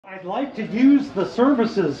I'd like to use the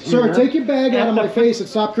services here. Sir, take your bag out of my face and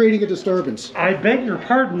stop creating a disturbance. I beg your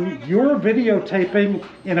pardon, you're videotaping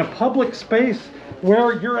in a public space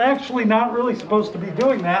where you're actually not really supposed to be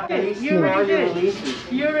doing that. You already did.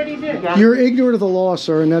 You already did. You're ignorant of the law,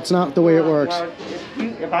 sir, and that's not the way it works.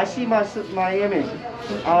 If I see my image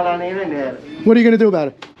out on the internet. What are you going to do about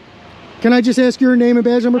it? Can I just ask your name and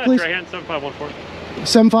badge number, please? 7514.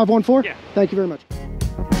 7514? Yeah. Thank you very much.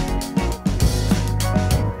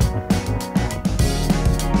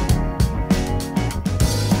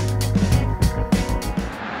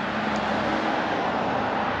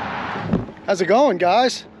 How's it going,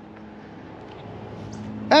 guys?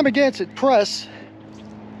 Amagansett Press.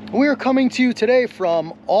 We are coming to you today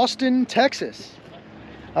from Austin, Texas.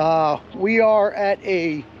 We are at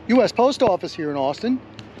a U.S. Post Office here in Austin,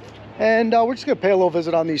 and we're just going to pay a little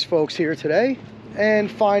visit on these folks here today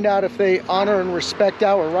and find out if they honor and respect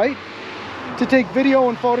our right to take video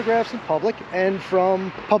and photographs in public and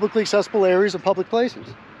from publicly accessible areas and public places.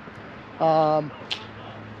 I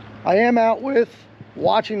am out with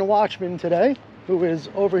Watching the Watchman today, who is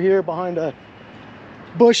over here behind a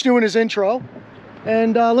bush doing his intro.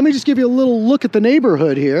 And let me just give you a little look at the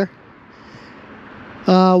neighborhood here.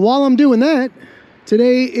 While I'm doing that,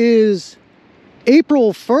 today is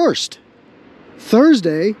April 1st,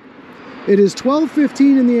 Thursday. It is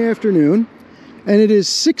 12:15 in the afternoon, and it is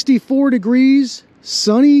 64 degrees,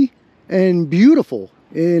 sunny, and beautiful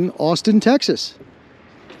in Austin, Texas.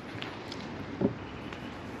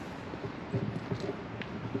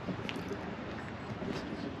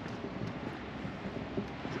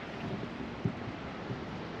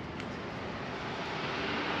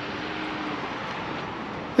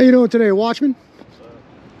 How you doing today, Watchman?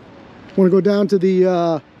 Want to go down to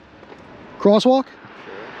the crosswalk?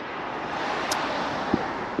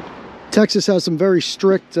 Texas has some very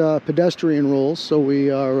strict pedestrian rules, so we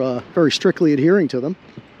are very strictly adhering to them.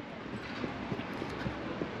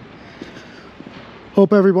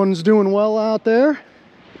 Hope everyone's doing well out there.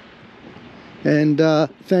 And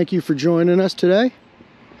thank you for joining us today.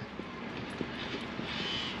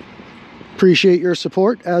 Appreciate your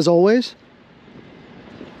support, as always.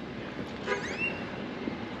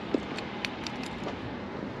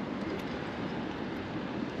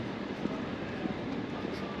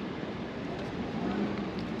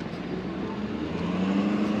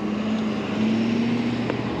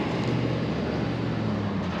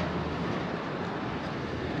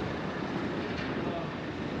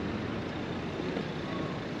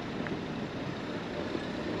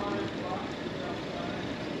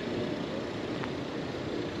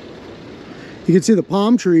 You can see the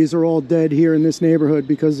palm trees are all dead here in this neighborhood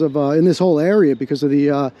because of, in this whole area, because of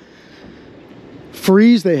the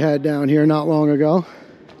freeze they had down here not long ago.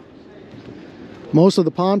 Most of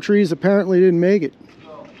the palm trees apparently didn't make it.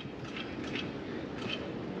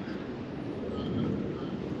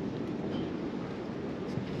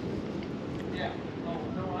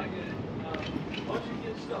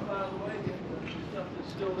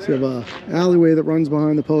 So we have an alleyway that runs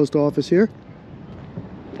behind the post office here.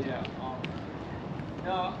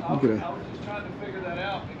 I was just trying to figure that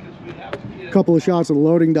out because we have to get a couple of shots of the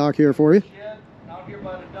loading dock here for you. out here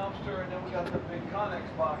by the dumpster, and then we got the big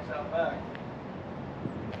Connex box out back.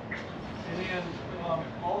 And then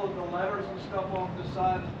all of the letters and stuff off the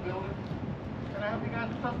side of the building. Can I help you guys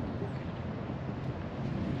with something?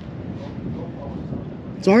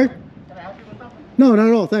 Sorry? Can I help you with something? No, not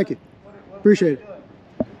at all. Thank you. Appreciate it.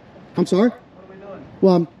 I'm sorry? What are we doing?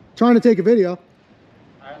 Well, I'm trying to take a video.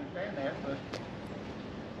 I understand that, but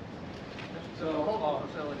this is a postal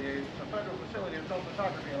facility. It's a federal facility. There's no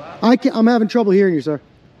photography allowed. I'm having trouble hearing you, sir.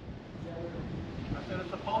 I said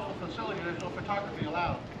it's a postal facility. There's no photography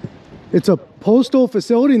allowed. It's a postal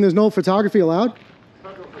facility and there's no photography allowed?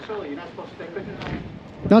 Federal facility. You're not supposed to take pictures of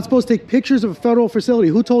it. Not supposed to take pictures of a federal facility.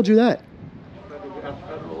 Who told you that? That's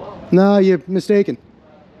federal law. No, you're mistaken.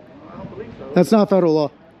 I don't believe so. That's not federal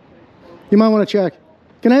law. You might want to check.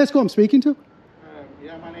 Can I ask who I'm speaking to?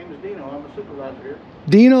 Yeah, my name is Dino. I'm the supervisor here.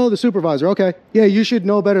 Dino, the supervisor. Okay. Yeah, you should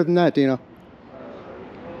know better than that, Dino.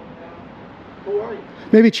 Who are you?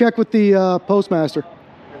 Maybe check with the postmaster. Do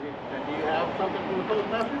you have something from the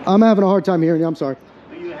postmaster? I'm having a hard time hearing you. I'm sorry.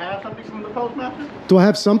 Do you have something from the postmaster? Do I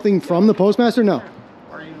have something from the postmaster? No.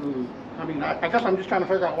 Are you, I guess I'm just trying to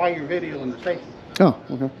figure out why you're videoing the station. Oh,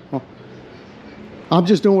 okay. Well, I'm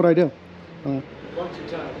just doing what I do. Bunch of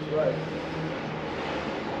times, right.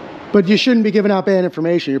 But you shouldn't be giving out bad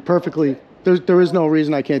information. You're perfectly... There is no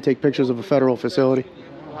reason I can't take pictures of a federal facility.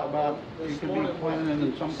 How about you could be planning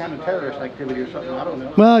in some kind of terrorist activity or something? I don't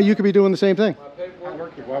know. Well, you could be doing the same thing. I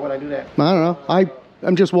work here. Why would I do that? I don't know.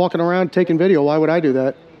 I'm just walking around taking video. Why would I do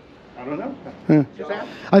that? I don't know. Yeah. Just ask.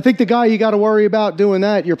 I think the guy you got to worry about doing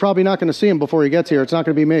that, you're probably not going to see him before he gets here. It's not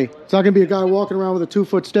going to be me. It's not going to be a guy walking around with a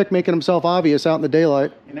 2-foot stick making himself obvious out in the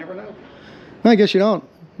daylight. You never know. I guess you don't.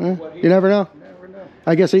 You never know. You never know.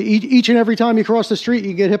 I guess each and every time you cross the street,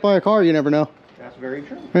 you get hit by a car. You never know. That's very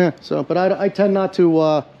true. Yeah. So, but I tend not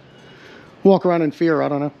to walk around in fear. I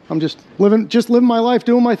don't know. I'm just living my life,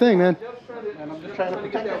 doing my thing, man. And I'm just trying to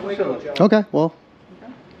protect that facility. Okay. Well,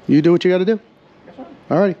 you do what you got to do. Yes, sir.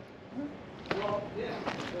 All righty.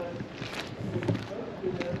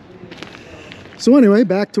 So anyway,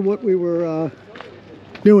 back to what we were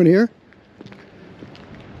doing here.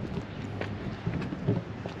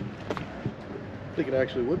 I think it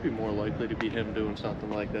actually would be more likely to be him doing something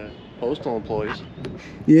like that. Postal employees.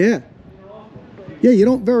 Yeah. Yeah, you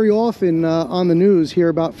don't very often on the news hear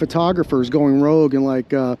about photographers going rogue and like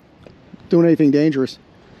doing anything dangerous.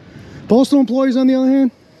 Postal employees, on the other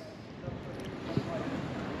hand,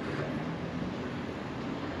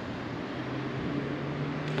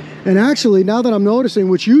 and actually, now that I'm noticing,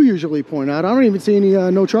 which you usually point out, I don't even see any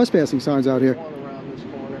no trespassing signs out here. One around this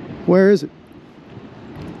corner. Where is it?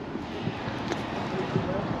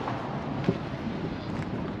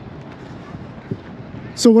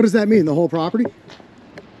 So what does that mean? The whole property?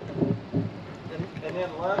 And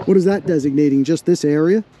then last, What is that designating? Just this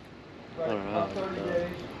area? I don't know. 30 days.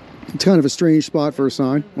 It's kind of a strange spot for a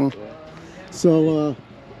sign. Well, so,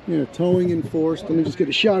 yeah, towing enforced. Let me just get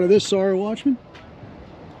a shot of this. Sorry, Watchman.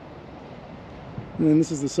 And then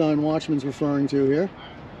this is the sign Watchman's referring to here.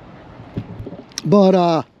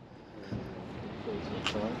 But,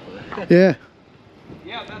 yeah.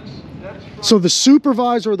 Yeah, that's from So the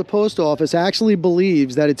supervisor of the post office actually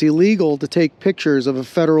believes that it's illegal to take pictures of a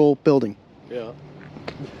federal building. Yeah.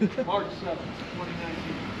 March 7th,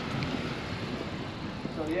 2019.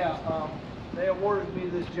 So yeah, they awarded me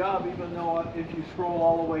this job even though if you scroll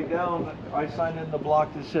all the way down, I signed in the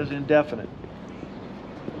block that says indefinite.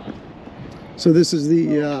 So this is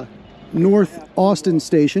the North Austin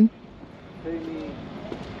station. Pay me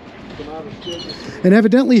some out of schedule. And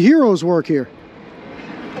evidently heroes work here.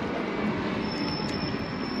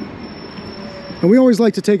 And we always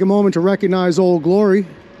like to take a moment to recognize Old Glory,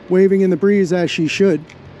 waving in the breeze as she should.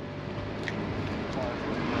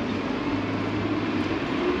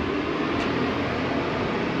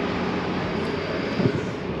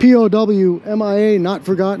 POW, MIA, not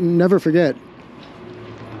forgotten, never forget.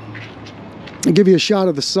 I'll give you a shot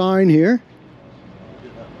of the sign here.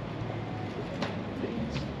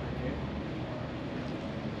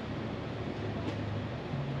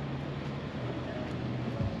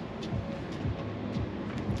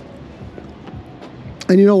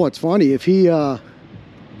 And you know what's funny? If he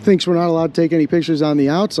thinks we're not allowed to take any pictures on the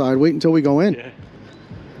outside, wait until we go in. Yeah.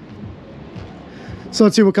 So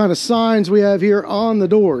let's see what kind of signs we have here on the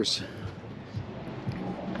doors.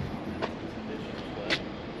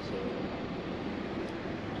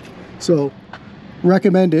 So,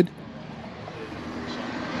 recommended.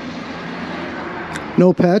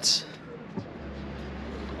 No pets.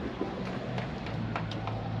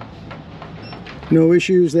 No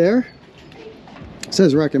issues there. It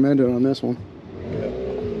says recommended on this one.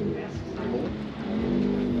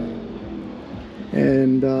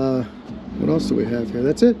 And what else do we have here?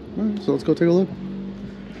 That's it. All right, so let's go take a look.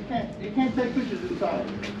 You can't take pictures inside.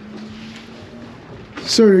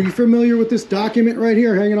 Sir, are you familiar with this document right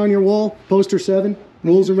here hanging on your wall? Poster 7,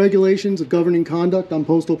 Rules and Regulations of Governing Conduct on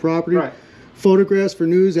Postal Property. Right. Photographs for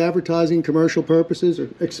news, advertising, commercial purposes are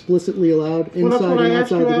explicitly allowed Well, that's inside what I and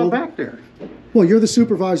asked outside you the out building. back there. Well, you're the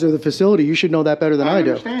supervisor of the facility. You should know that better than I do.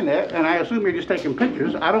 understand that, and I assume you're just taking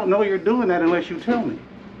pictures. I don't know you're doing that unless you tell me.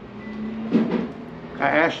 I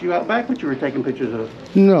asked you out back what you were taking pictures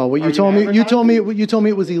of. No, what Are you you told me, you told me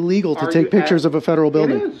it was illegal to Are take you pictures of a federal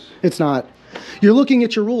building. It is. It's not. You're looking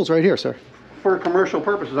at your rules right here, sir. For commercial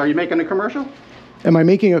purposes. Are you making a commercial? Am I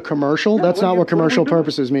making a commercial? No, That's what are not you- what commercial what are we doing?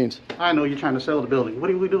 purposes means. I know you're trying to sell the building. What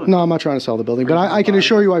are we doing? No, I'm not trying to sell the building, but I can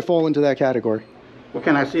assure you I fall into that category. Well,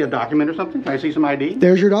 can I see a document or something? Can I see some ID?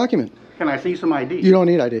 There's your document. Can I see some ID? You don't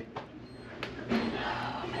need ID.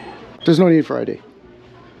 There's no need for ID.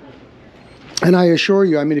 And I assure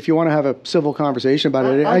you, I mean, if you want to have a civil conversation about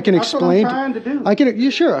it, I can that's what I'm explain. trying to do. Yeah,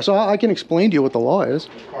 sure. So I can explain to you what the law is.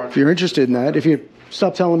 If you're interested in that, if you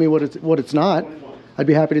stop telling me what it's not, I'd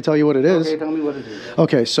be happy to tell you what it is. Okay, tell me what it is.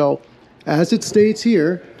 Okay, so as it states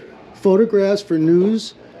here, photographs for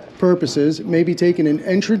news purposes may be taken in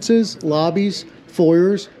entrances, lobbies,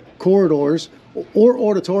 foyers, corridors, or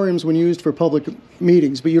auditoriums when used for public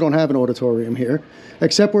meetings, but you don't have an auditorium here,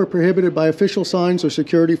 except where prohibited by official signs or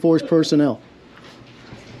security force personnel.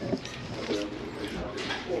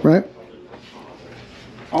 Right?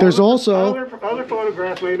 There's also... Other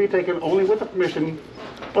photographs may be taken only with the permission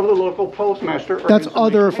of the local postmaster. Or That's information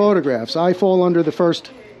other handler. photographs. I fall under the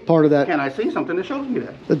first part of that. Can I see something that shows me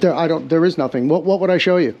that? There is nothing. What would I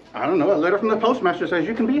show you? I don't know. A letter from the postmaster says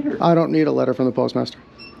you can be here. I don't need a letter from the postmaster.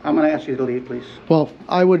 I'm going to ask you to leave, please. Well,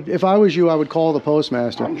 if I was you, I would call the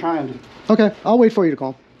postmaster. I'm trying to. Okay, I'll wait for you to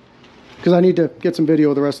call. Because I need to get some video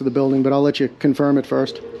of the rest of the building, but I'll let you confirm it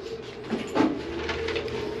first.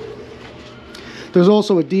 There's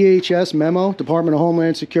also a DHS memo, Department of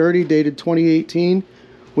Homeland Security, dated 2018,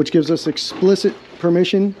 which gives us explicit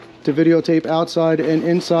permission to videotape outside and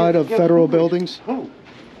inside of federal buildings. Who?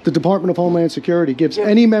 The Department of Homeland Security gives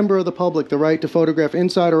any member of the public the right to photograph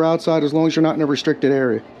inside or outside as long as you're not in a restricted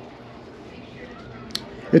area.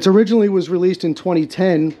 It originally was released in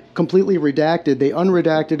 2010, completely redacted. They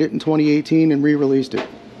unredacted it in 2018 and re-released it.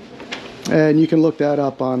 And you can look that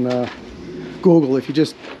up on Google. If you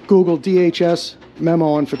just Google DHS memo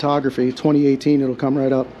on photography 2018, it'll come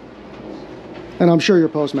right up. And I'm sure your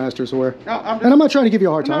postmaster's aware. No, And I'm not trying to give you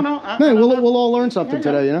a hard time. No, we'll all learn something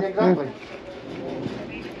today, you know? Exactly.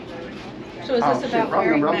 So is Oh, this shit, about wrong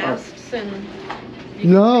wearing number, I'm sorry. masks and?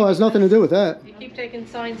 No, it has nothing to do with that. You keep taking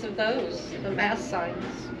signs of those, the mask signs.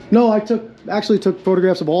 No, I actually took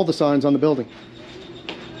photographs of all the signs on the building.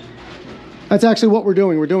 That's actually what we're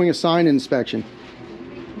doing. We're doing a sign inspection.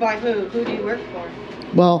 By who? Who do you work for?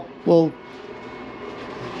 Well, we'll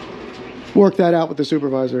work that out with the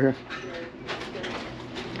supervisor here.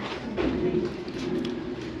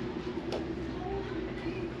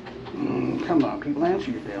 Come on, people,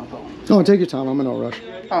 answer your damn phone. Oh, take your time. I'm in no rush.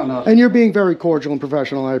 Oh, no. And you're being very cordial and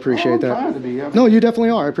professional. I appreciate I'm that. trying to be. Yeah. No, you definitely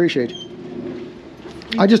are. I appreciate you.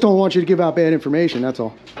 I just don't want you to give out bad information. That's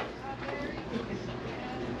all.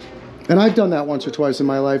 And I've done that once or twice in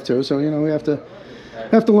my life too. So you know, we have to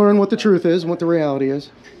learn what the truth is and what the reality is.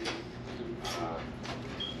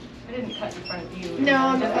 I didn't cut in front of you. No,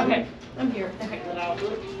 I'm Okay. I'm here. Okay.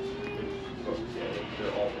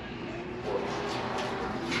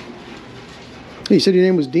 You said your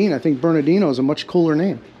name was Dean. I think Bernardino is a much cooler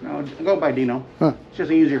name. No, go by Dino. Huh. It's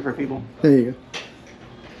just easier for people. There you go.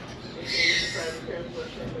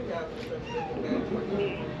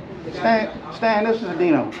 Stan, this is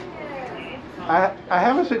Dino. I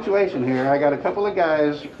have a situation here. I got a couple of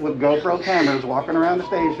guys with GoPro cameras walking around the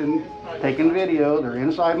station, taking video. They're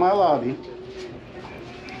inside my lobby.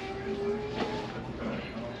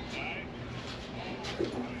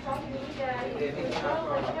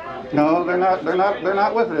 No, they're not. They're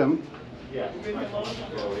not with him.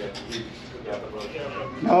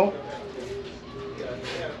 No.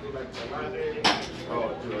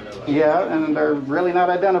 Yeah, and they're really not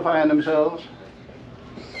identifying themselves.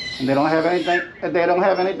 And they don't have anything. They don't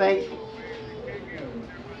have anything.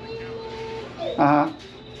 Uh-huh.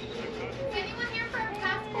 Is anyone here for a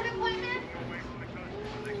passport appointment?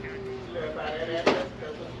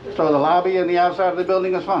 So the lobby and the outside of the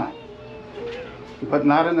building is fine, but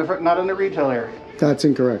not in the retail area. That's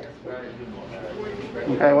incorrect.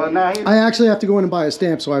 Okay. Well, now I actually have to go in and buy a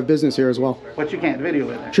stamp, so I have business here as well. but you can't video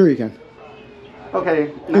in there. Sure you can.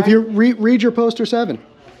 Okay. If you read your poster 7,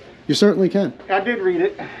 you certainly can. I did read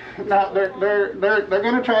it. Now they're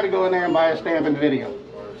going to try to go in there and buy a stamp and video.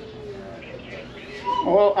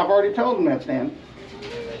 Well, I've already told them that, Stan.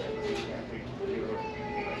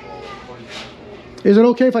 Is it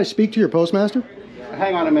okay if I speak to your postmaster?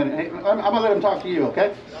 Hang on a minute. Hey, I'm going to let him talk to you,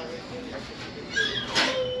 okay?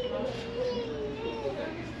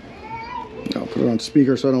 I'll put it on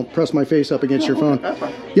speaker so I don't press my face up against your phone. That's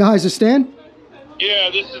fine. Yeah, hi, is this Stan? Yeah,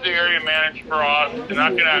 this is the area manager for Audit. And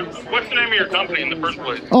I'm gonna. What's the name of your company in the first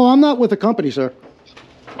place? Oh, I'm not with the company, sir.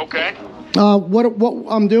 Okay. What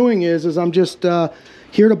I'm doing is I'm just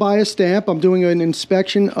here to buy a stamp. I'm doing an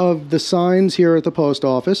inspection of the signs here at the post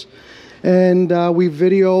office, and we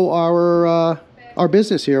video our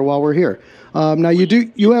business here while we're here. Now you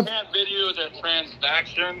have. Can't video the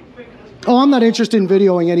transaction Oh, I'm not interested in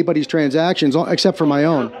videoing anybody's transactions except for my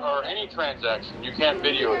own. or any transaction. You can't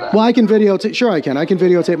video that. Well, I can videotape. Sure, I can. I can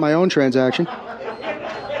videotape my own transaction.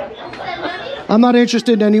 I'm not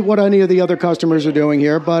interested in what any of the other customers are doing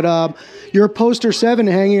here, but your poster 7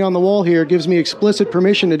 hanging on the wall here gives me explicit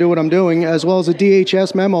permission to do what I'm doing, as well as a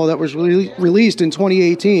DHS memo that was released in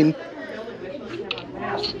 2018.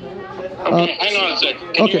 Okay, hang on a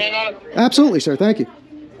second. Can you hang on? Absolutely, sir. Thank you.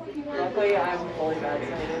 Luckily, I'm fully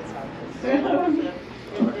vaccinated, so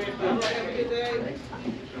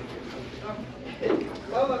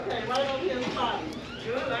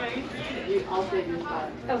I'll save your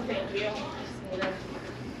spot. Oh, thank you.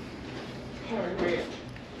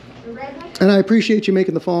 And I appreciate you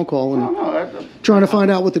making the phone call. No, And no, trying to find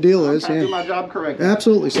out what the deal is. I do Yeah. my job correctly.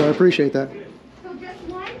 Absolutely, sir. I appreciate that. So just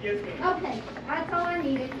one? Okay, that's all I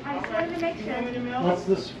needed. I just wanted to make sure. What's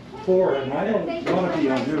this for? And I don't want to be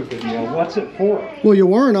on your video. What's it for? Well, you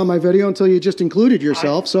weren't on my video until you just included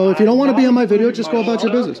yourself. So if you don't want to be on my video, just go about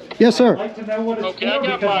your business. Yes, I'd sir. like to know what it's Okay, I for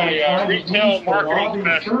got because I'm my trying to retail use the marketing lobbying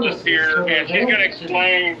specialist services here, so and she's available gonna to me.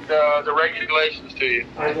 explain the regulations to you.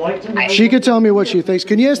 I'd like to know. She could tell me what she thinks.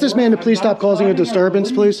 Can you ask this man to please stop causing a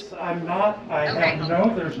disturbance, please? I'm not, I have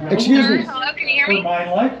no, there's no. Excuse me. Hello, can you hear For me?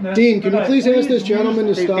 my likeness. Dean, can you Could I please ask this use gentleman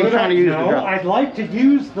to the- stop? could I- trying to use the No, drug. I'd like to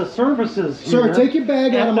use the services here. Sir, take your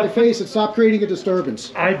bag out of my at the- face and stop creating a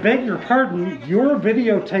disturbance. I beg your pardon, you're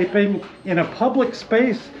videotaping in a public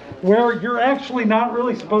space where you're actually not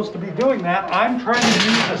really supposed to be doing that. I'm trying to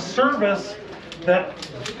use a service that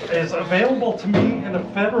is available to me in a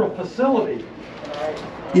federal facility.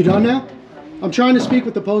 You done now? I'm trying to speak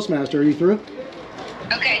with the postmaster. Are you through?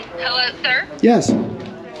 Okay, hello, sir. Yes.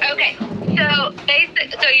 Okay, so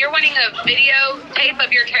so you're wanting a videotape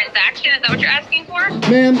of your transaction? Is that what you're asking for?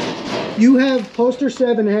 Ma'am, you have poster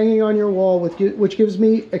 7 hanging on your wall, which gives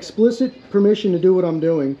me explicit permission to do what I'm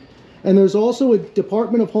doing. And there's also a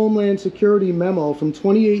Department of Homeland Security memo from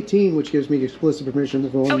 2018, which gives me explicit permission to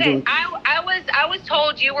do what I'm Okay, doing. I was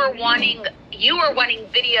told you were wanting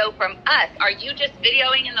video from us. Are you just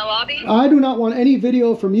videoing in the lobby? I do not want any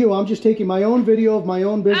video from you. I'm just taking my own video of my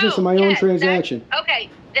own business and my own yes, transaction. Okay,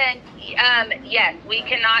 then yes, we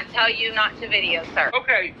cannot tell you not to video, sir.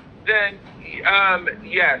 Okay, then,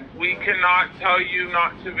 yes, we cannot tell you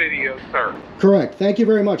not to video, sir. Correct. Thank you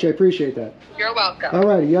very much. I appreciate that. You're welcome. All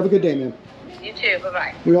righty. You have a good day, ma'am. You too.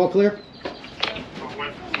 Bye-bye. We all clear?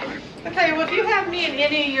 Okay, well, if you have me in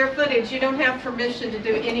any of your footage, you don't have permission to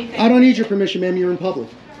do anything. I don't need your permission, ma'am. You're in public.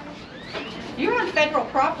 You're on federal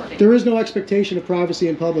property. There is no expectation of privacy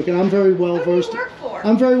in public, and I'm very well Who do you versed. work for?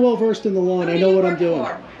 I'm very well versed in the law, and Who I do know you what I'm work doing.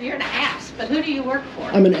 for? You're an ass, but who do you work for?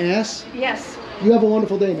 I'm an ass. Yes. You have a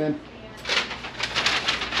wonderful day, man.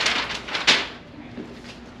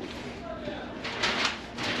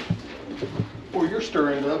 Well, you're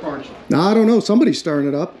stirring it up, aren't you? Now, I don't know. Somebody's stirring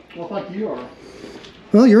it up. Well, like you are.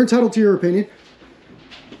 Well, you're entitled to your opinion.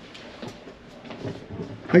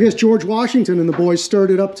 I guess George Washington and the boys stirred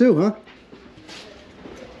it up too, huh?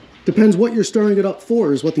 Depends what you're stirring it up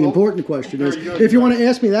for is what the important question is. very good. If you want to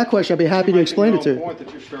ask me that question, I'd be happy to explain it to you. Point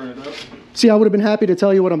that you're stirring it up. See, I would have been happy to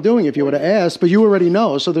tell you what I'm doing if you would have asked, but you already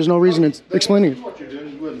know, so there's no reason in explaining it. What you're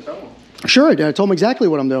doing, you wouldn't tell them. Sure I did. I told them exactly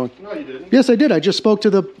what I'm doing. No, you didn't. Yes, I did. I just spoke to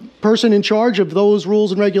the person in charge of those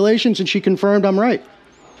rules and regulations, and she confirmed I'm right.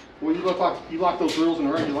 Well, you look like you like those rules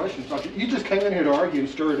and regulations. Don't you? You just came in here to argue and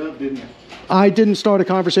stir it up, didn't you? I didn't start a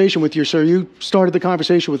conversation with you, sir. You started the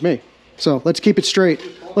conversation with me. So let's keep it straight.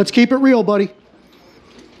 Let's keep it real, buddy.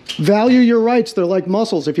 Value your rights. They're like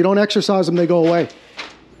muscles. If you don't exercise them, they go away.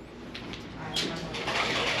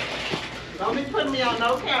 Don't be putting me on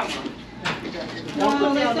no camera. Don't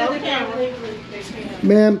put me on no camera.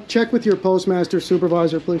 Ma'am, check with your postmaster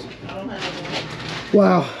supervisor, please.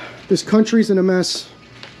 Wow, this country's in a mess,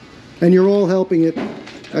 and you're all helping it.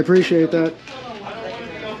 I appreciate that.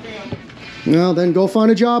 Well, then go find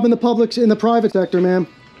a job in the private sector, ma'am.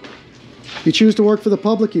 You choose to work for the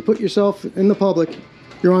public, you put yourself in the public.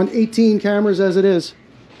 You're on 18 cameras as it is.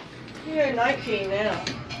 You're 19 now.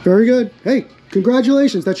 Very good. Hey,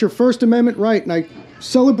 congratulations. That's your First Amendment right, and I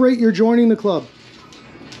celebrate your joining the club.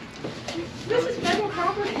 This is federal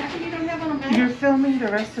property. How come you don't have on a map? You're filming the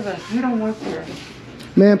rest of us. You don't work here.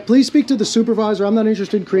 Ma'am, please speak to the supervisor. I'm not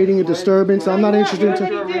interested in creating a disturbance. I'm not interested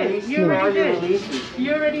in... You already did. You already did.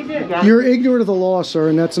 You already did. You're ignorant of the law, sir,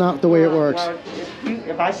 and that's not the way it works.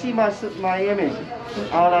 If I see my image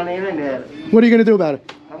out on the internet, What are you going to do about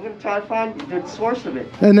it? I'm going to try to find the source of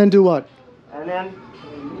it. And then do what? And then...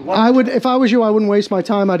 I would, if I was you, I wouldn't waste my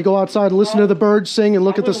time. I'd go outside and listen to the birds sing and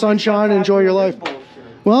look at the sunshine and enjoy your life.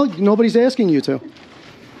 Well, nobody's asking you to.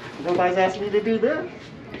 Nobody's asking me to do this.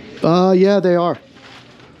 Yeah, they are.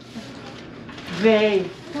 They.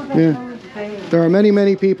 Yeah. There are many,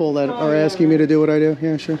 many people that are asking me to do what I do.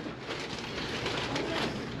 Yeah, sure.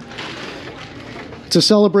 It's a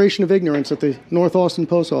celebration of ignorance at the North Austin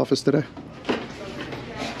Post Office today.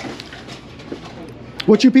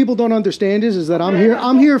 What you people don't understand is that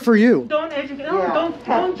I'm here for you. Don't educate.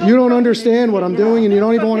 Don't. You don't understand what I'm doing, and you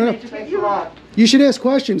don't even want to know. Thanks a lot. You should ask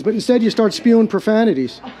questions, but instead you start spewing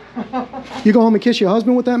profanities. You go home and kiss your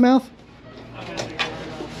husband with that mouth?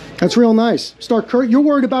 That's real nice. You're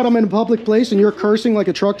worried about I'm in a public place and you're cursing like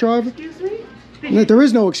a truck driver? Excuse me? There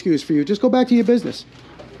is no excuse for you. Just go back to your business.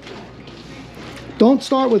 Don't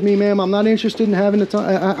start with me, ma'am. I'm not interested in having the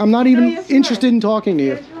time. I'm not even interested in talking to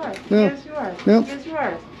you. Yes, you are. No. Yes, you are. No. Yes, you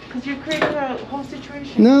are. Because you're creating a whole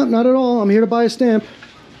situation. No, not at all. I'm here to buy a stamp.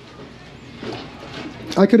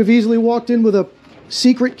 I could have easily walked in with a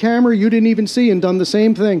secret camera you didn't even see and done the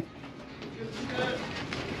same thing.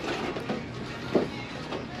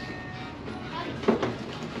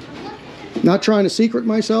 Not trying to secret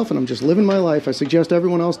myself, and I'm just living my life. I suggest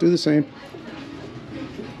everyone else do the same.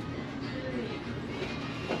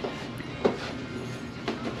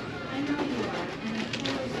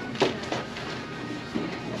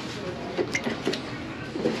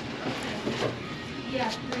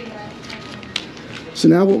 So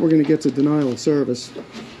now what we're going to get to denial of service.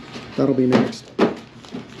 That'll be next.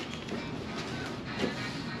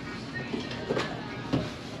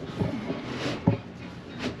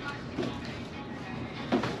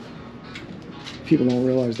 People don't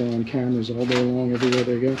realize they're on cameras all day long everywhere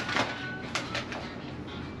they go.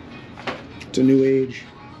 It's a new age.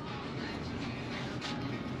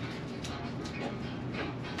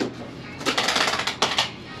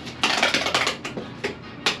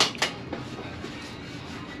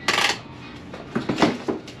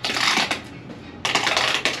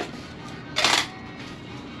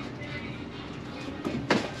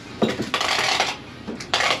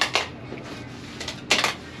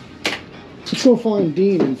 Let's go find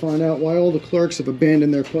Dean and find out why all the clerks have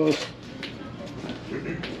abandoned their post.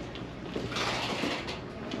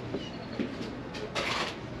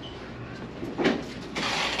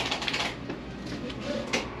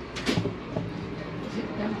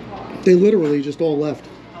 They literally just all left.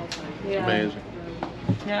 Yeah. Amazing.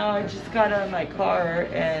 Now I just got out of my car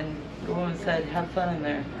and the woman said, have fun in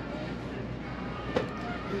there.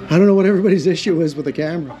 I don't know what everybody's issue is with the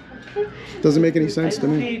camera. Doesn't make any sense to I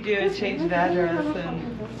me. just need to do a change of address and...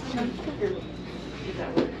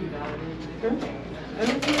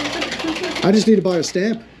 I just need to buy a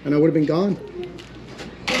stamp and I would have been gone.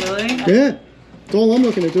 Really? Yeah. That's all I'm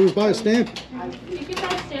looking to do is buy a stamp. You can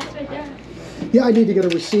buy stamps right there. Yeah, I need to get a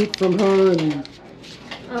receipt from her and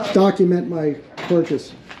document my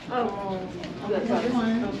purchase. Oh.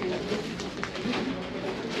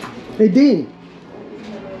 Hey, Dean.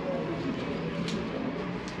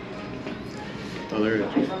 Oh, there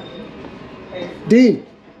it is. Dean,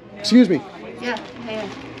 excuse me. Yeah,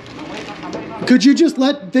 yeah. Could you just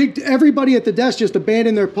let everybody at the desk just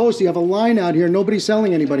abandon their post? You have a line out here. Nobody's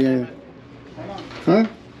selling anybody anything. Huh?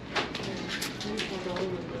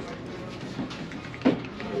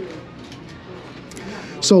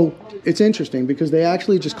 So it's interesting because they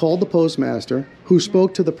actually just called the postmaster who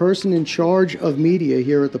spoke to the person in charge of media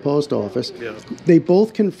here at the post office. Yeah. They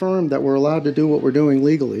both confirmed that we're allowed to do what we're doing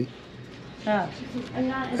legally. Yeah.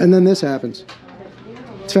 And then this happens.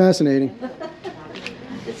 It's fascinating.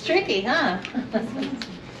 It's tricky, huh?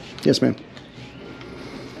 Yes, ma'am.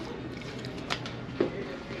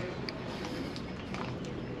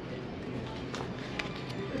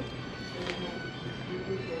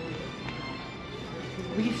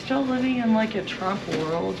 Are we still living in like a Trump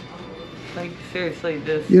world? Like seriously,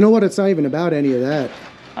 this... You know what? It's not even about any of that.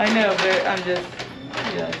 I know, but I'm just...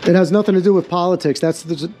 Yeah. It has nothing to do with politics. That's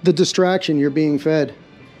the distraction you're being fed.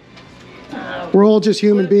 We're all just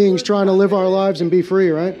human beings trying to live our lives and be free,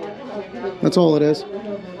 right? That's all it is.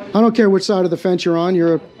 I don't care which side of the fence you're on.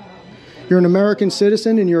 You're an American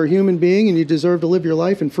citizen and you're a human being and you deserve to live your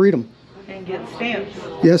life in freedom. And get stamps.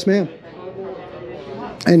 Yes, ma'am.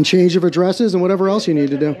 And change of addresses and whatever else you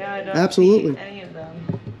need to do. Yeah, I don't Absolutely. see any of them.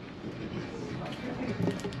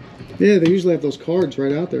 Yeah, they usually have those cards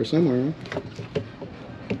right out there somewhere, huh?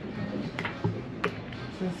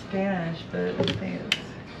 It's in Spanish, but I think it's...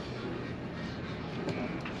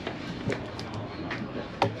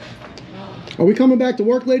 Are we coming back to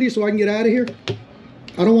work, ladies, so I can get out of here?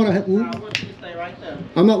 I don't want to... Uh, I want you to stay right there.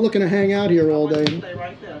 I'm not looking to hang out here all day. Stay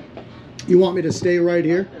right there. You want me to stay right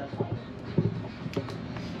here?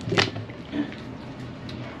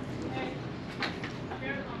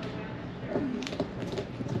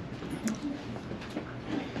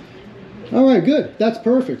 All right, good. That's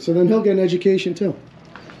perfect. So then he'll get an education too.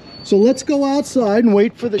 So let's go outside and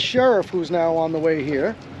wait for the sheriff who's now on the way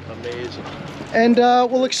here. Amazing. And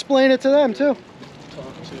we'll explain it to them too.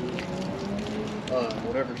 Talk to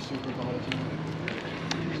whatever supervisor.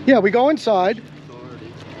 Yeah, we go inside. Authority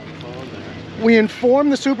on the phone there. We inform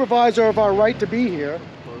the supervisor of our right to be here.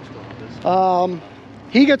 Post office.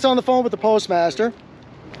 He gets on the phone with the postmaster.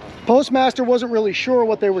 Postmaster wasn't really sure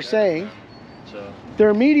what they were saying. So.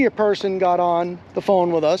 Their media person got on the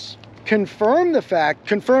phone with us, confirmed the fact,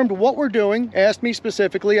 confirmed what we're doing, asked me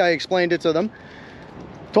specifically, I explained it to them,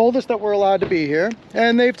 told us that we're allowed to be here,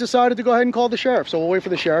 and they've decided to go ahead and call the sheriff. So we'll wait for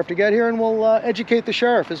the sheriff to get here and we'll educate the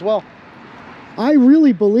sheriff as well. I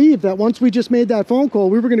really believe that once we just made that phone call,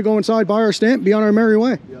 we were going to go inside, buy our stamp, be on our merry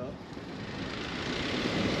way. Yeah.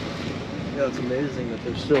 Yeah, it's amazing that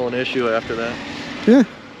there's still an issue after that. Yeah.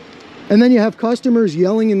 And then you have customers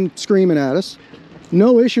yelling and screaming at us.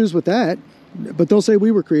 No issues with that, but they'll say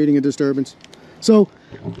we were creating a disturbance. So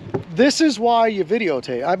this is why you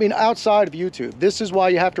videotape. I mean, outside of YouTube, this is why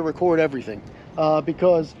you have to record everything,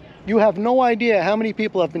 because you have no idea how many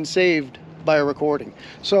people have been saved by a recording.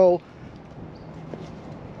 So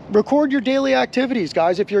record your daily activities,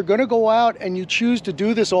 guys. If you're going to go out and you choose to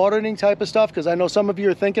do this auditing type of stuff, because I know some of you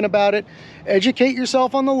are thinking about it, educate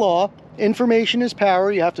yourself on the law. Information is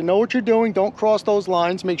power. You have to know what you're doing. Don't cross those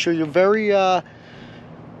lines. Make sure you're very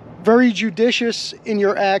judicious in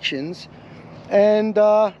your actions, and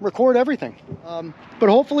record everything. But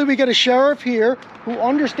hopefully we get a sheriff here who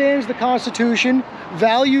understands the Constitution,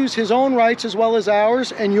 values his own rights as well as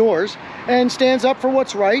ours and yours, and stands up for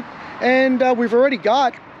what's right. And we've already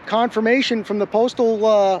got confirmation from the postal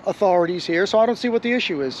authorities here, so I don't see what the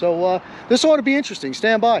issue is. So this ought to be interesting.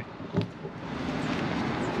 Stand by.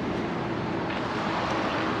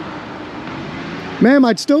 Ma'am,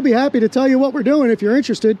 I'd still be happy to tell you what we're doing if you're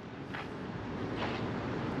interested.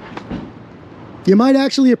 You might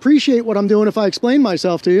actually appreciate what I'm doing if I explain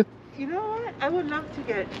myself to you. You know what? I would love to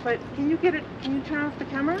get, but can you turn off the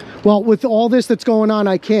camera? Well, with all this that's going on,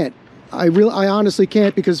 I can't. I honestly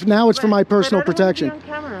can't, because now it's for my personal protection. But I don't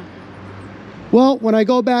want to be on camera. Well, when I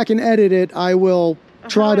go back and edit it, I will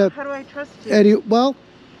try to... How do I trust you? Edit. Well,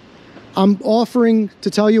 I'm offering to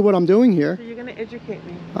tell you what I'm doing here. So you're going to educate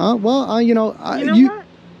me? Well, you know what?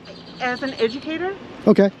 As an educator,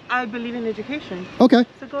 okay. I believe in education. Okay.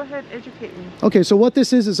 So go ahead, educate me. Okay, so what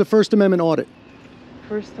this is a First Amendment audit.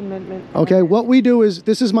 First Amendment audit. Okay, what we do is,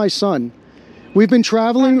 this is my son. We've been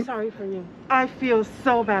traveling... I'm sorry for you. I feel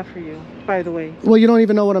so bad for you, by the way. Well, you don't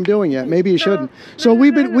even know what I'm doing yet. Maybe you shouldn't. So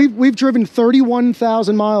we've driven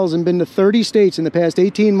 31,000 miles and been to 30 states in the past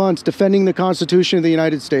 18 months defending the Constitution of the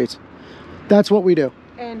United States. That's what we do.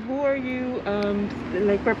 And who are you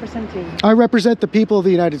like representing? I represent the people of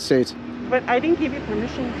the United States. But I didn't give you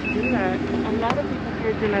permission to do that. A lot of people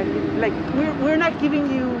here do not, like, we're not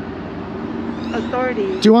giving you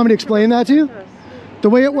authority. Do you want me to explain that to you? The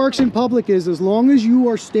way it works in public is, as long as you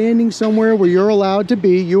are standing somewhere where you're allowed to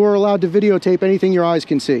be, you are allowed to videotape anything your eyes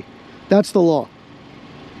can see. That's the law.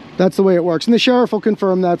 That's the way it works. And the sheriff will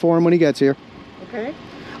confirm that for him when he gets here. Okay.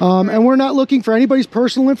 And we're not looking for anybody's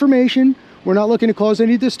personal information. We're not looking to cause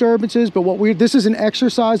any disturbances, but this is an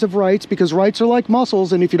exercise of rights, because rights are like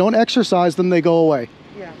muscles, and if you don't exercise them, they go away.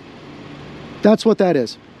 Yeah. That's what that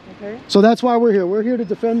is. Okay. So that's why we're here. We're here to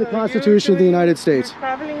defend the Constitution of the United States. You're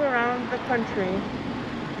traveling around the country.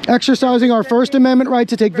 Exercising our First Amendment right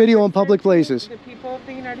to take video in public places. The people of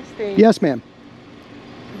the United States. Yes, ma'am.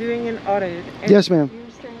 Doing an audit. And yes, ma'am. You're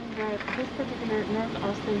saying that this particular North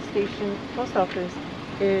Austin Station post office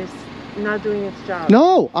is not doing its job.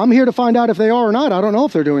 No, I'm here to find out if they are or not. I don't know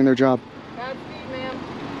if they're doing their job. Godspeed, ma'am.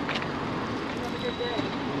 Have a good day.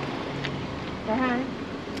 Bye.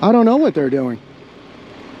 I don't know what they're doing.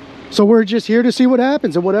 So we're just here to see what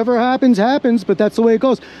happens, and whatever happens, happens, but that's the way it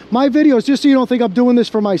goes. My videos, just so you don't think I'm doing this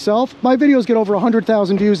for myself, my videos get over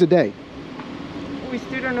 100,000 views a day. We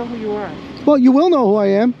still don't know who you are. Well, you will know who I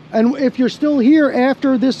am, and if you're still here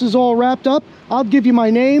after this is all wrapped up, I'll give you my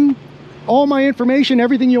name, all my information,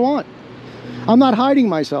 everything you want. I'm not hiding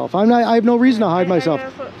myself. I have no reason to hide myself.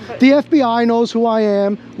 The FBI knows who I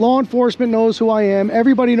am. Law enforcement knows who I am.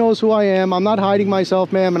 Everybody knows who I am. I'm not hiding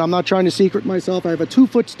myself, ma'am, and I'm not trying to secret myself. I have a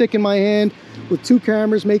 2-foot stick in my hand with 2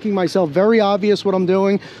 cameras, making myself very obvious what I'm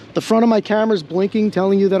doing. The front of my camera's blinking,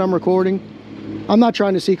 telling you that I'm recording. I'm not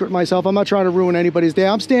trying to secret myself. I'm not trying to ruin anybody's day.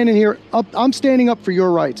 I'm standing here I'm standing up for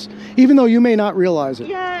your rights, even though you may not realize it.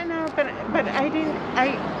 Yeah, no, but I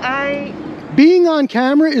didn't. Being on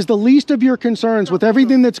camera is the least of your concerns with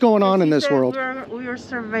everything that's going on in this world. We are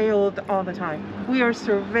surveilled all the time. We are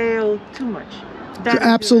surveilled too much.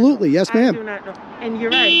 Absolutely, yes, ma'am. I do not know. And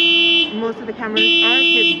you're right. Most of the cameras are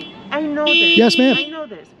hidden. I know this. Yes, ma'am. I know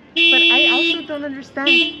this. But I also don't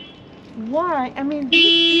understand why. I mean,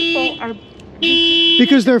 these people are...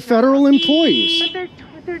 Because they're federal employees. But they're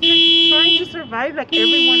just trying to survive like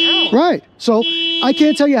everyone else. Right. So I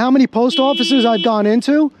can't tell you how many post offices I've gone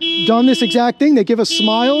into, done this exact thing. They give us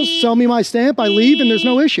smiles, sell me my stamp, I leave, and there's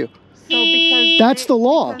no issue. So because that's the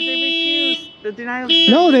law. Because they refused the denial of service.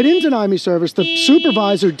 No, they didn't deny me service. The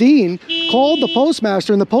supervisor, Dean, called the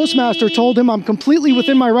postmaster, and the postmaster told him I'm completely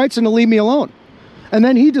within my rights and to leave me alone. And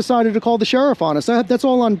then he decided to call the sheriff on us. That's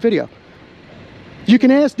all on video. You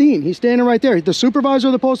can ask Dean. He's standing right there. The supervisor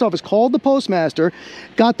of the post office called the postmaster,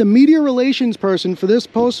 got the media relations person for this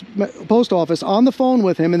post office on the phone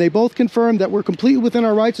with him, and they both confirmed that we're completely within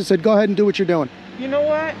our rights and said, go ahead and do what you're doing. You know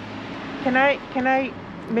what? Can I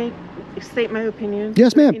state my opinion?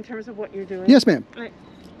 Yes, ma'am. In terms of what you're doing? Yes, ma'am. Like,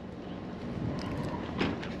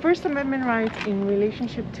 First Amendment rights in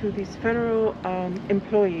relationship to these federal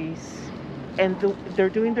employees, and they're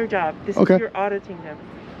doing their job. This is you're auditing them.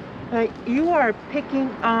 Like, you are picking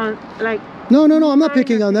on, like... No, I'm not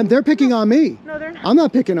picking on them. They're picking on me. No, they're not. I'm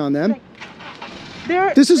not picking on them.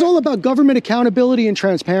 This is all about government accountability and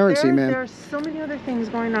transparency, man. There are so many other things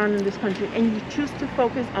going on in this country, and you choose to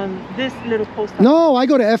focus on this little post office. No, I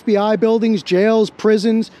go to FBI buildings, jails,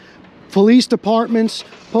 prisons, police departments,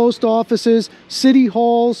 post offices, city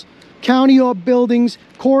halls, county buildings,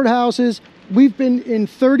 courthouses. We've been in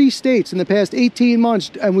 30 states in the past 18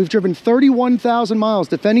 months, and we've driven 31,000 miles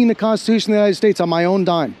defending the Constitution of the United States on my own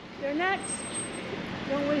dime. You're nuts.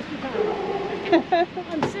 Don't waste your time.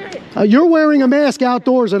 I'm serious. You're wearing a mask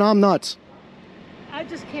outdoors, and I'm nuts. I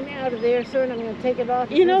just came out of there, sir, and I'm going to take it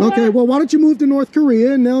off. You know what? Okay, well, why don't you move to North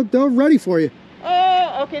Korea, and they're ready for you.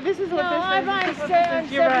 Oh, okay, this is what I'm this is. I'm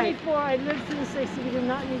You're right. 74. I lived through the 60s. We do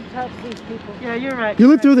not need to talk to these people. Yeah, you're right. You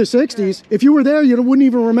lived through the 60s. If you were there, you wouldn't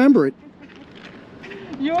even remember it.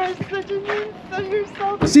 You're such a mean son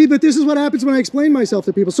yourself. See, but this is what happens when I explain myself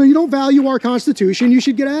to people. So you don't value our Constitution, you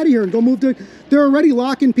should get out of here and go move to... They're already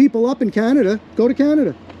locking people up in Canada. Go to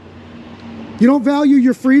Canada. You don't value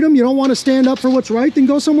your freedom, you don't want to stand up for what's right, then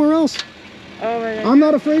go somewhere else. Oh, right. I'm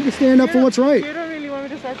not afraid to stand up for what's right. You don't really want me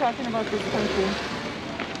to start talking about this country.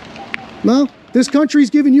 Well, this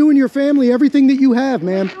country's giving you and your family everything that you have,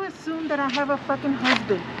 ma'am. Why do you assume that I have a fucking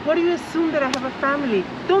husband? Why do you assume that I have a family?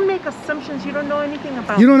 Don't make assumptions you don't know anything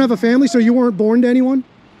about. You don't have a family, so you weren't born to anyone?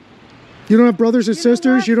 You don't have brothers and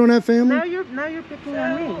sisters? You don't have family? Now you're picking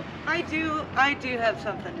on me. I do have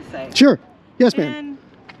something to say. Sure. Yes, ma'am. And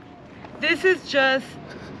this is just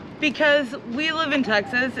because we live in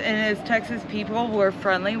Texas, and as Texas people, we're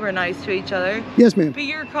friendly, we're nice to each other. Yes, ma'am. But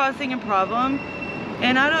you're causing a problem,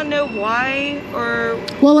 and I don't know why or...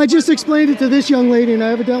 Well, I just explained it to this young lady, and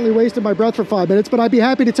I evidently wasted my breath for 5 minutes, but I'd be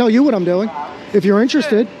happy to tell you what I'm doing, if you're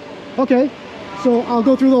interested. Sure. Okay, so I'll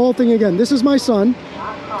go through the whole thing again. This is my son,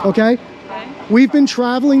 okay? We've been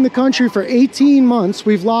traveling the country for 18 months.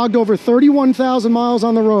 We've logged over 31,000 miles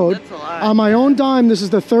on the road. That's a lot. On my own dime, this is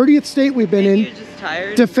the 30th state we've been in. You're just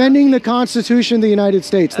tired? Defending the Constitution of the United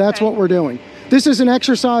States. Okay. That's what we're doing. This is an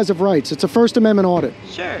exercise of rights. It's a First Amendment audit.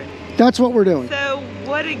 Sure. That's what we're doing. So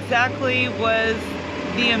what exactly was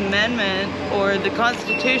the amendment or the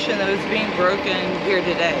Constitution that was being broken here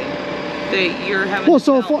today that you're having? Well,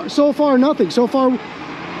 so far nothing. So far,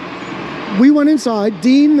 we went inside.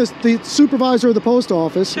 Dean, the supervisor of the post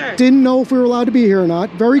office, didn't know if we were allowed to be here or not.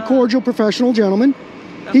 Very cordial, professional gentleman.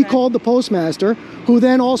 Okay. He called the postmaster, who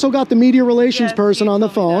then also got the media relations person on the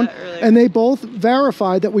phone, and they both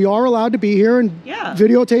verified that we are allowed to be here and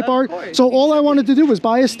videotape our... So all I wanted to do was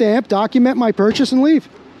buy a stamp, document my purchase, and leave.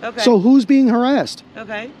 Okay. So who's being harassed?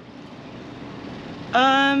 Okay.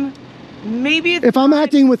 Maybe it's... If I'm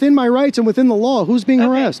acting within my rights and within the law, who's being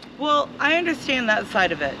harassed? Well, I understand that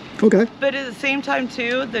side of it. Okay. But at the same time,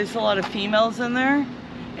 too, there's a lot of females in there,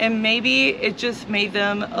 and maybe it just made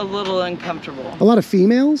them a little uncomfortable. A lot of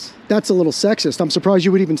females? That's a little sexist. I'm surprised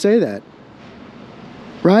you would even say that.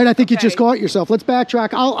 Right? I think you just caught yourself. Let's backtrack.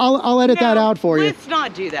 I'll edit that out for you. Let's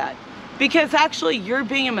not do that. Because actually, you're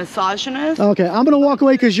being a misogynist. Okay, I'm going to walk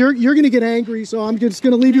away because you're going to get angry, so I'm just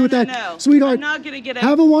going to leave you with that. No. Sweetheart, I'm not going to get angry.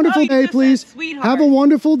 have a wonderful day, please. Sweetheart. Have a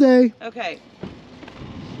wonderful day. Okay.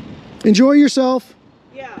 Enjoy yourself.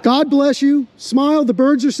 Yeah. God bless you. Smile. The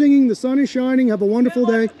birds are singing. The sun is shining. Have a wonderful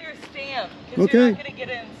day. Okay. You're not going to get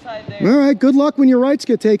inside there. All right. Good luck when your rights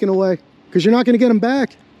get taken away, because you're not going to get them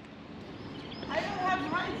back. I don't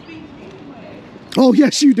have rights being taken away. Oh,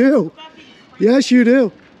 yes, you do. Yes, you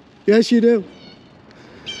do. Yes, you do.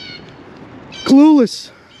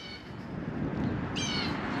 Clueless.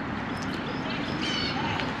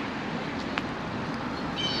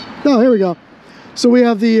 Oh, here we go. So we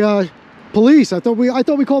have the police. I thought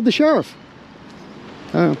we called the sheriff.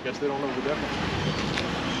 I guess they don't know the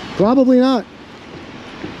difference. Probably not.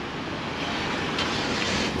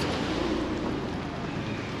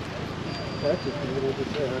 That's just a little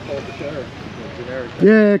bit there. I called the sheriff. Generic.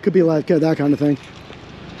 Yeah, it could be like that kind of thing.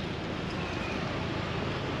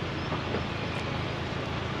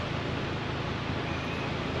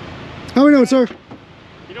 How are we doing, sir?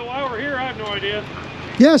 You know why we're here? I have no idea.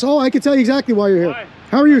 Yes, oh, I can tell you exactly why you're here. Why?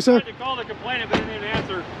 How are you, sir? I tried to call the complainant, but it didn't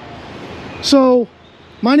answer. So,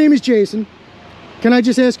 my name is Jason. Can I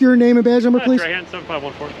just ask your name and badge number, please? Trahan,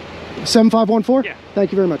 7514. 7514? Yeah.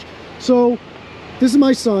 Thank you very much. So, this is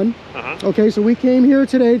my son. Okay, so we came here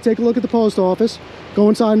today to take a look at the post office, go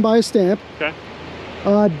inside and buy a stamp. Okay.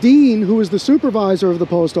 Dean, who is the supervisor of the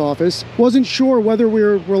post office, wasn't sure whether we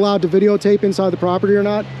were allowed to videotape inside the property or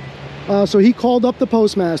not. So he called up the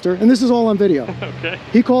postmaster, and this is all on video. Okay.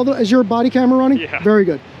 He called, is your body camera running? Yeah. Very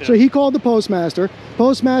good. Yeah. So he called the postmaster.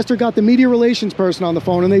 Postmaster got the media relations person on the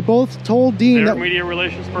phone, and they both told Dean Their that... media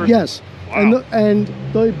relations person? Yes. Wow. And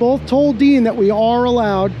they both told Dean that we are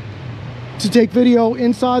allowed to take video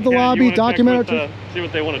inside the lobby, document it. See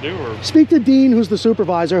what they want to do? Or? Speak to Dean, who's the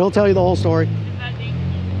supervisor. He'll tell you the whole story.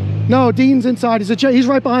 No, Dean's inside. He's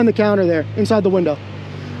right behind the counter there, inside the window.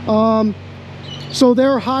 So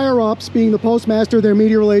their higher-ups, being the postmaster, their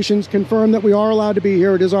media relations, confirmed that we are allowed to be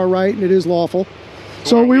here. It is our right and it is lawful.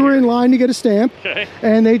 So we were in line to get a stamp,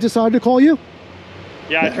 and they decided to call you.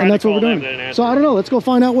 Yeah, I tried and that's to what call we're them, doing. they didn't answer. So I don't know. Let's go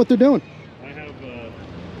find out what they're doing. I have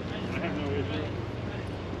no issue.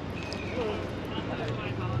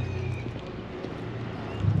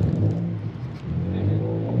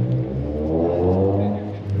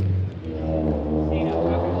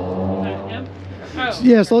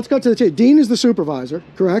 Yeah, so let's go to the tape. Dean is the supervisor,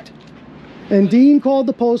 correct? And Dean called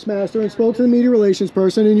the postmaster and spoke to the media relations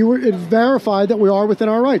person, and it verified that we are within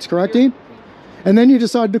our rights, correct, Dean? And then you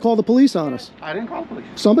decided to call the police on us. I didn't call the police.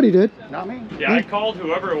 Somebody did. Not me. Yeah, I called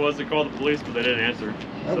whoever it was that called the police, but they didn't answer.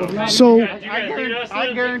 So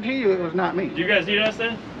I guarantee you it was not me. Do you guys need us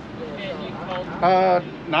then? I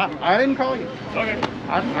didn't call you. Okay.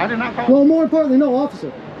 I did not call Well, more importantly, no,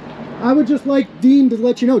 officer. I would just like Dean to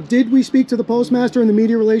let you know, did we speak to the postmaster and the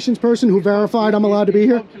media relations person who verified I'm allowed to be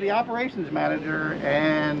here? To the operations manager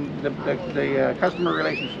and the customer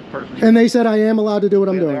relations person. And they said I am allowed to do what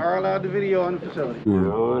I'm doing. They are allowed to video on the facility.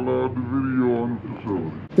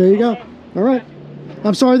 There you go. All right.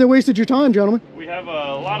 I'm sorry they wasted your time, gentlemen. We have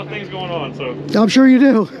a lot of things going on, so. I'm sure you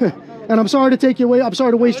do. And I'm sorry to take you away. I'm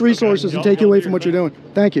sorry to waste resources and take you away from what you're doing.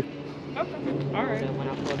 Thank you. All right. When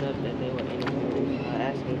I pulled up, that they were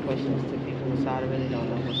asking questions to people who I really don't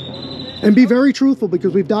know what's going on. And be very truthful,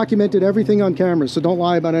 because we've documented everything on camera, so don't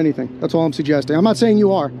lie about anything. That's all I'm suggesting. I'm not saying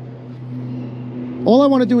you are. All I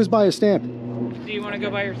want to do is buy a stamp. Do you want to go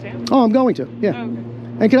buy your stamp? Oh, I'm going to, yeah. Oh, okay.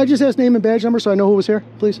 And can I just ask name and badge number so I know who was here,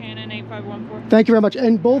 please? Shannon 8514. Thank you very much.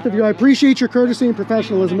 And both of you, I appreciate your courtesy and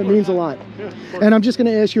professionalism. It means a lot. And I'm just going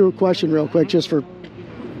to ask you a question real quick, just for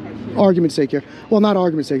argument's sake here. Well, not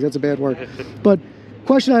argument's sake, that's a bad word. But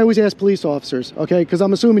question I always ask police officers, okay? Because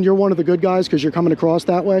I'm assuming you're one of the good guys because you're coming across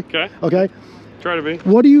that way. Okay. Okay? Try to be.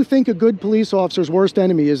 What do you think a good police officer's worst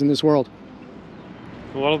enemy is in this world?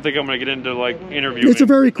 Well, I don't think I'm going to get into, like, interviewing. It's a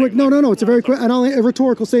very quick, no, it's a very quick, and a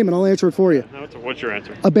rhetorical statement. I'll answer it for you. No, what's your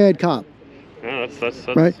answer? A bad cop. No, that's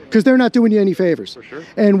right? Because they're not doing you any favors. For sure.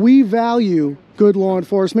 And we value good law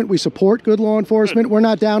enforcement. We support good law enforcement. We're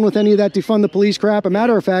not down with any of that defund the police crap. A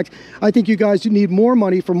matter of fact, I think you guys need more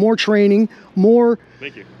money for more training, more...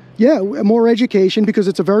 Thank you. Yeah, more education, because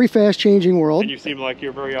it's a very fast-changing world. And you seem like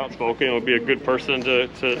you're very outspoken. It would be a good person to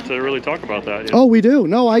really talk about that. Yeah. Oh, we do.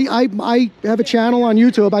 No, I have a channel on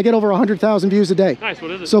YouTube. I get over 100,000 views a day. Nice.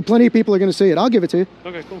 What is it? So plenty of people are going to see it. I'll give it to you.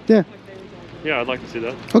 Okay, cool. Yeah. Yeah, I'd like to see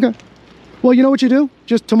that. Okay. Well, you know what you do?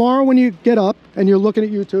 Just tomorrow when you get up and you're looking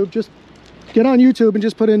at YouTube, just get on YouTube and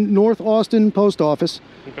just put in North Austin Post Office,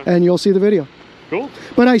 and you'll see the video. Cool.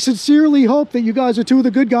 But I sincerely hope that you guys are two of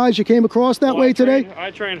the good guys you came across that way today.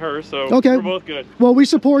 I trained her, so okay. We're both good. Well, we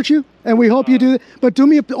support you, and we hope you do that. But do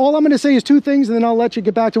me, all I'm going to say is two things, and then I'll let you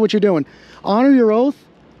get back to what you're doing. Honor your oath,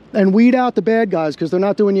 and weed out the bad guys, because they're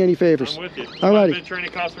not doing you any favors. I'm with you. All righty. I've been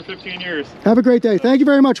training cops for 15 years. Have a great day. Thank you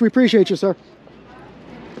very much. We appreciate you, sir.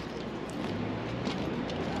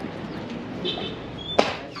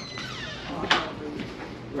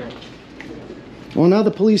 Well, now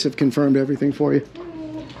the police have confirmed everything for you.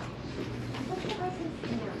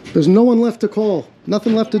 There's no one left to call.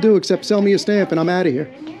 Nothing left to do except sell me a stamp, and I'm out of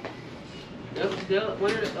here.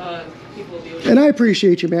 And I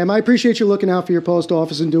appreciate you, ma'am. I appreciate you looking out for your post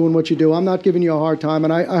office and doing what you do. I'm not giving you a hard time,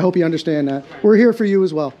 and I hope you understand that. We're here for you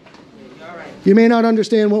as well. You may not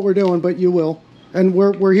understand what we're doing, but you will. And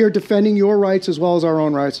we're here defending your rights as well as our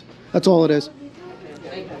own rights. That's all it is.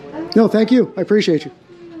 No, thank you. I appreciate you.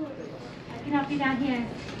 Can I help you down here?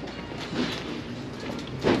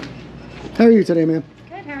 How are you today, ma'am?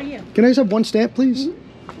 Good, how are you? Can I just have one stamp, please? I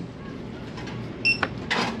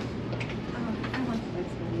want this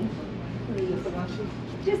money. Please.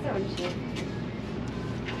 Just a sheet.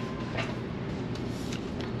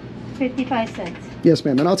 55 cents. Yes,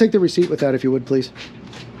 ma'am. And I'll take the receipt with that if you would, please.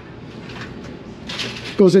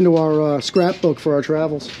 Goes into our scrapbook for our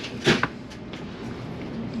travels.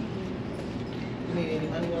 No.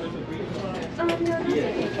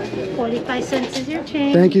 45 cents is your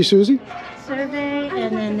change. Thank you, Susie. Survey,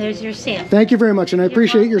 and then there's your sample. Thank you very much, and I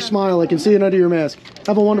appreciate your smile. I can see it under your mask.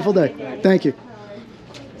 Have a wonderful day. Thank you.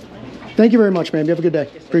 Thank you very much, ma'am. You have a good day.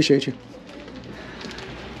 Appreciate you.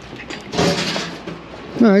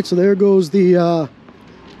 All right, so there goes the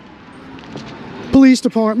police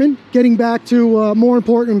department. Getting back to more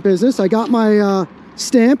important business. I got my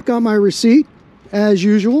stamp, got my receipt, as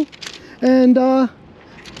usual. And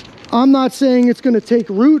I'm not saying it's going to take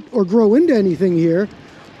root or grow into anything here,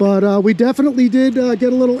 but we definitely did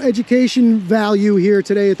get a little education value here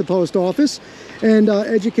today at the post office, and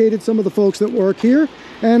educated some of the folks that work here.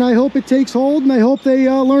 And I hope it takes hold, and I hope they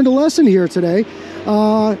learned a lesson here today.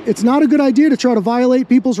 It's not a good idea to try to violate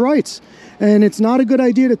people's rights, and it's not a good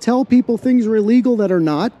idea to tell people things are illegal that are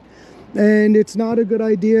not, and it's not a good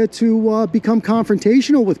idea to become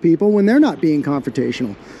confrontational with people when they're not being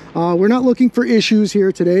confrontational. We're not looking for issues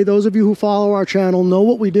here today. Those of you who follow our channel know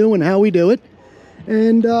what we do and how we do it,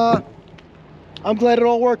 and I'm glad it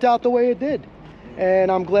all worked out the way it did.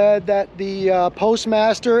 And I'm glad that the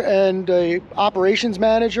postmaster and the operations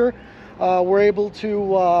manager were able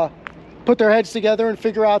to put their heads together and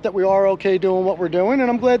figure out that we are okay doing what we're doing. And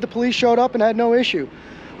I'm glad the police showed up and had no issue.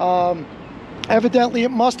 Evidently,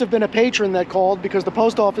 it must have been a patron that called, because the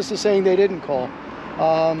post office is saying they didn't call,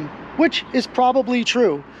 which is probably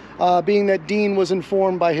true, being that Dean was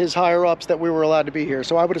informed by his higher-ups that we were allowed to be here.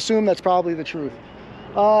 So I would assume that's probably the truth.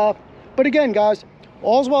 But again, guys,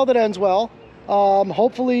 all's well that ends well.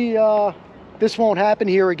 Hopefully this won't happen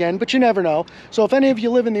here again, but you never know. So if any of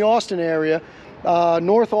you live in the Austin area,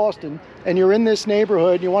 North Austin, and you're in this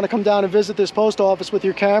neighborhood, you want to come down and visit this post office with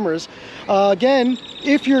your cameras, again,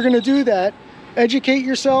 if you're going to do that, educate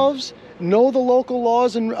yourselves, know the local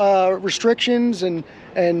laws and restrictions, and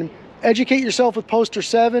educate yourself with Poster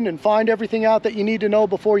 7 and find everything out that you need to know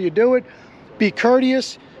before you do it. Be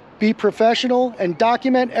courteous, be professional, and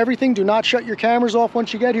document everything. Do not shut your cameras off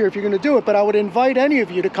once you get here if you're going to do it. But I would invite any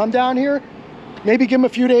of you to come down here, maybe give them a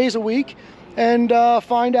few days a week, and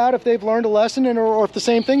find out if they've learned a lesson, or if the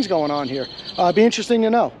same thing's going on here. It'd be interesting to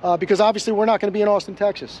know, because obviously we're not going to be in Austin,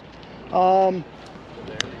 Texas. So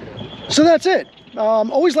that's it.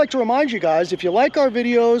 Always like to remind you guys, if you like our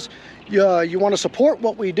videos, you want to support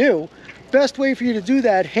what we do, best way for you to do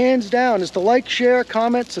that, hands down, is to like, share,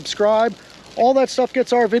 comment, subscribe. All that stuff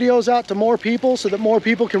gets our videos out to more people so that more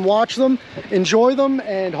people can watch them, enjoy them,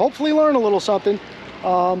 and hopefully learn a little something.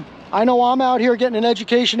 I know I'm out here getting an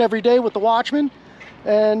education every day with the Watchman,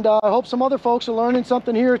 and I hope some other folks are learning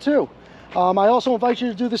something here too. I also invite you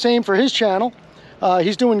to do the same for his channel.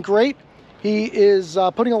 He's doing great. He is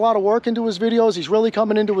putting a lot of work into his videos. He's really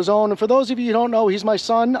coming into his own. And for those of you who don't know, he's my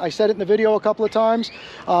son. I said it in the video a couple of times.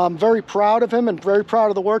 I'm very proud of him and very proud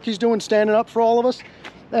of the work he's doing, standing up for all of us.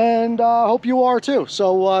 And I hope you are too.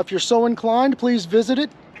 So if you're so inclined, please visit it,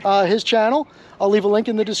 his channel. I'll leave a link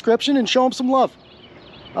in the description, and show him some love.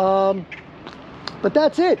 But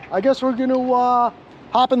that's it. I guess we're going to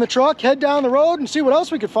hop in the truck, head down the road, and see what else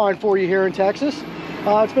we could find for you here in Texas.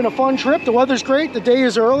 It's been a fun trip. The weather's great. The day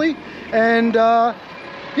is early. And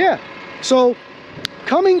yeah, so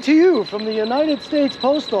coming to you from the United States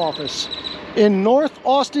Post Office in North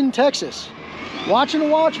Austin, Texas, watching the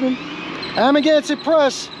Watchman, Amagansett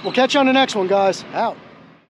Press. We'll catch you on the next one, guys. Out.